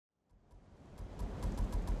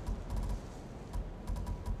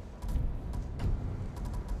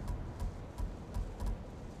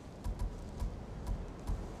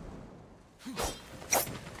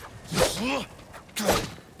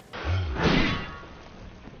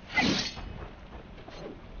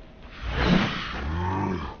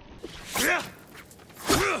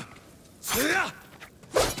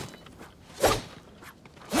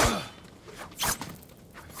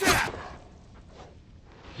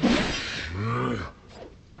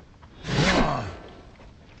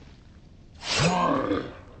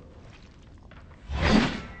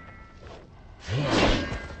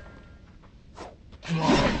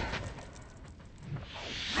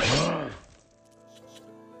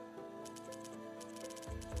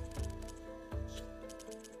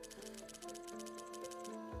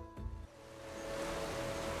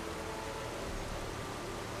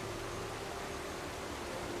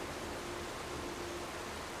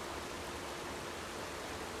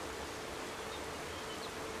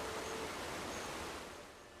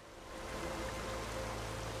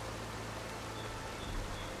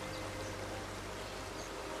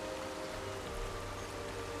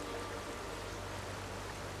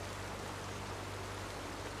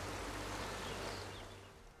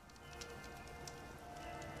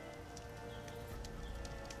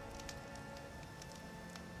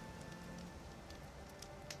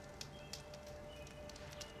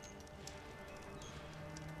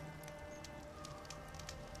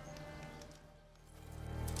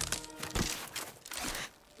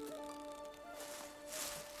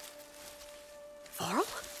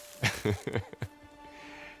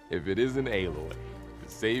If it isn't Aloy,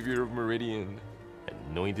 the savior of Meridian,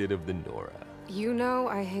 anointed of the Nora. You know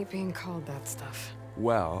I hate being called that stuff.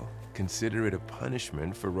 Well, consider it a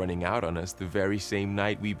punishment for running out on us the very same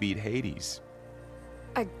night we beat Hades.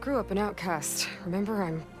 I grew up an outcast. Remember,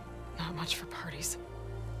 I'm not much for parties.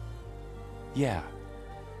 Yeah.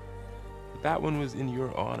 But that one was in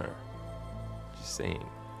your honor. Just saying.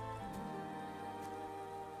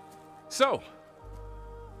 So,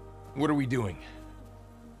 what are we doing?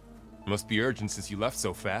 Must be urgent since you left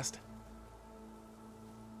so fast.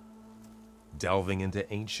 Delving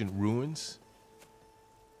into ancient ruins?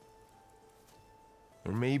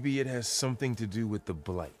 Or maybe it has something to do with the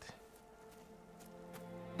Blight.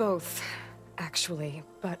 Both, actually,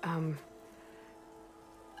 but,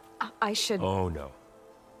 I should... Oh, no.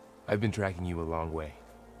 I've been tracking you a long way.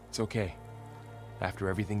 It's okay. After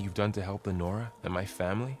everything you've done to help the Nora and my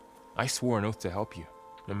family, I swore an oath to help you,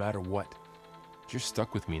 no matter what. You're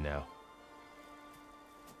stuck with me now.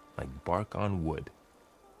 Like bark on wood.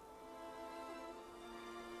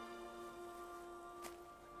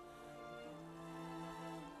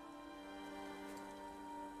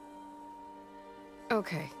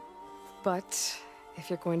 Okay, but if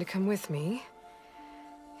you're going to come with me,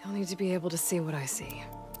 you'll need to be able to see what I see.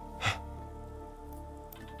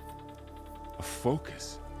 A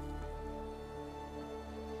focus?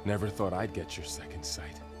 Never thought I'd get your second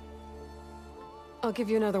sight. I'll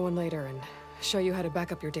give you another one later and show you how to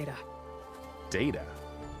back up your data. Data?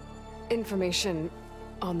 Information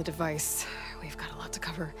on the device. We've got a lot to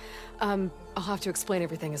cover. I'll have to explain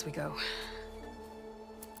everything as we go.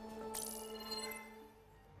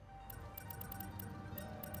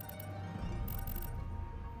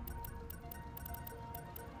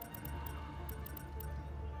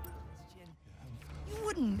 You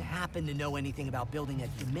wouldn't happen to know anything about building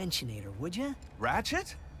a Dimensionator, would you?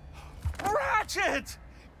 Ratchet? Ratchet!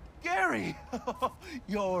 Gary!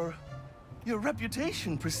 Your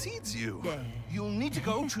reputation precedes you. Yeah. You'll need to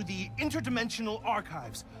go to the Interdimensional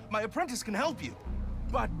Archives. My apprentice can help you.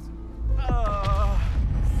 But,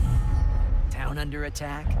 Town under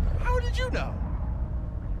attack? how did you know?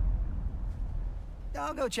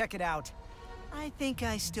 I'll go check it out. I think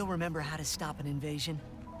I still remember how to stop an invasion.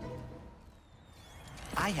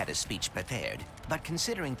 I had a speech prepared, but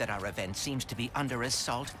considering that our event seems to be under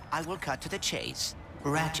assault, I will cut to the chase.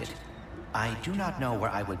 Ratchet, I do not know where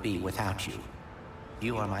I would be without you.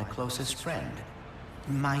 You are my closest friend,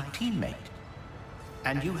 my teammate,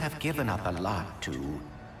 and you have given up a lot to...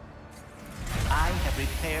 I have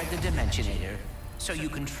repaired the Dimensionator, so you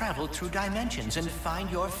can travel through dimensions and find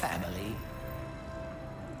your family.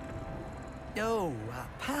 No,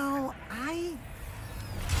 pal,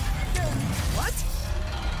 What?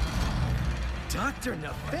 Dr.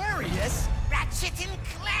 Nefarious? Ratchet and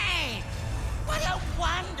Clank! What a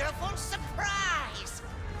wonderful surprise!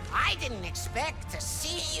 I didn't expect to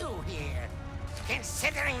see you here.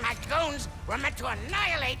 Considering my goons were meant to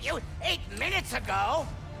annihilate you 8 minutes ago.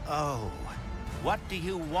 Oh, what do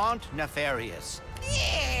you want, Nefarious?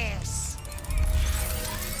 Yes!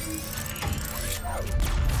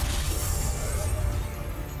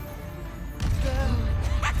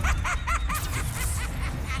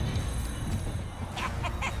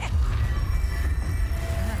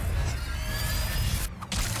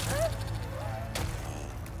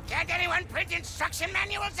 anyone print instruction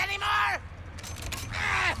manuals anymore?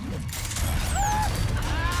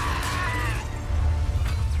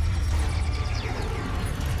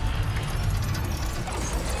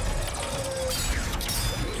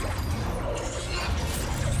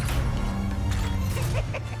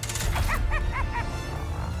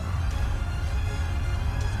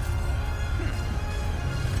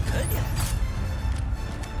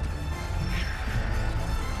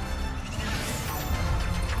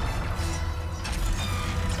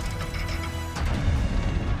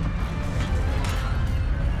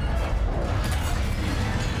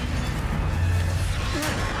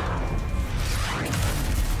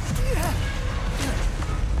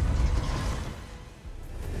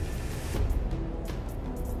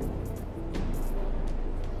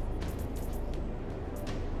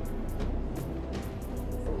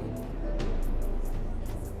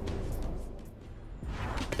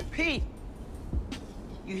 Pete!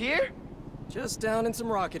 You here? Just down in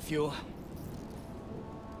some rocket fuel.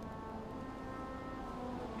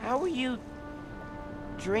 How are you...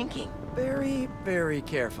 drinking? Very, very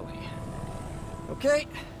carefully. Okay,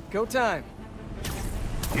 go time.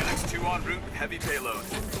 Helix 2 en route with heavy payload.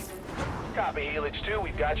 Copy, Helix 2.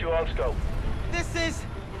 We've got you on scope. This is...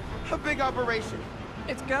 a big operation.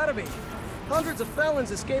 It's gotta be. Hundreds of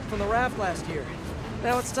felons escaped from the raft last year.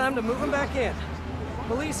 Now it's time to move them back in.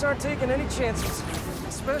 Police aren't taking any chances,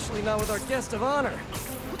 especially not with our guest of honor.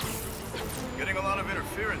 Getting a lot of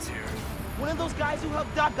interference here. One of those guys who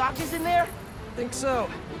helped Doc Ock is in there? Think so.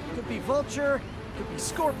 Could be Vulture, could be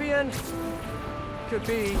Scorpion, could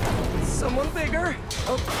be someone bigger.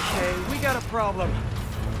 Okay, we got a problem.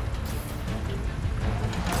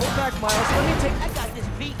 Hold back, Miles. Let me take... I got this,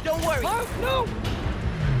 Pete. Don't worry. Oh, no!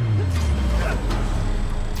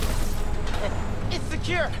 It's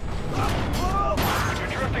secure. You're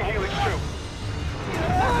drifting, Helix 2.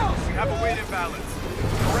 We have a weight imbalance.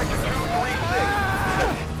 Correction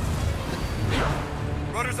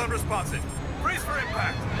 236. Rudder's unresponsive. Brace for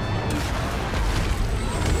impact.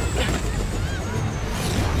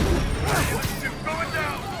 Helix 2 going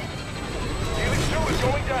down. Helix 2 is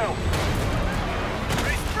going down.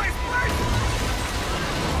 Brace, brace, brace!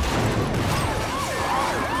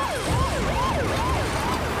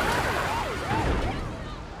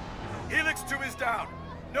 Helix 2 is down.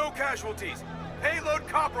 No casualties. Payload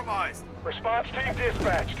compromised. Response team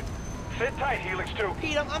dispatched. Sit tight, Helix 2.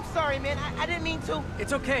 Pete, I'm sorry, man. I didn't mean to.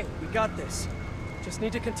 It's okay. We got this. Just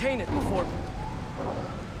need to contain it before...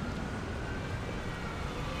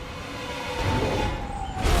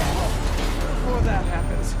 Before that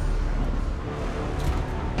happens.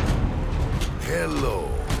 Hello,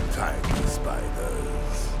 tiny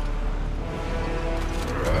spiders.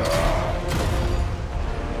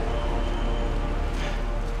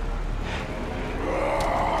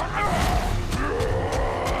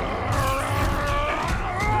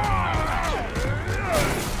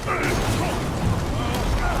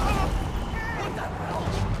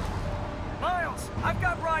 Miles, I've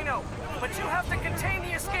got Rhino, but you have to contain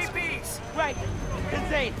the escapees. Right.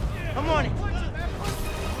 Insane. I'm on it.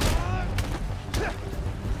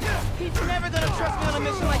 He's never gonna trust me on a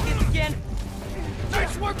mission like this again.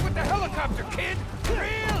 Nice work with the helicopter, kid!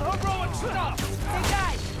 Real heroic stuff! Hey,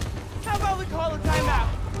 guys. How about we call a timeout?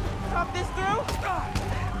 Talk this through?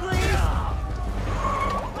 Please?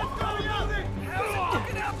 Let's go, Yogi! How's it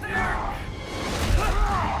looking out there?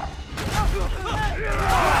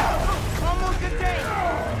 Almost a day.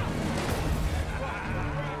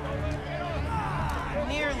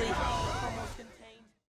 Nearly.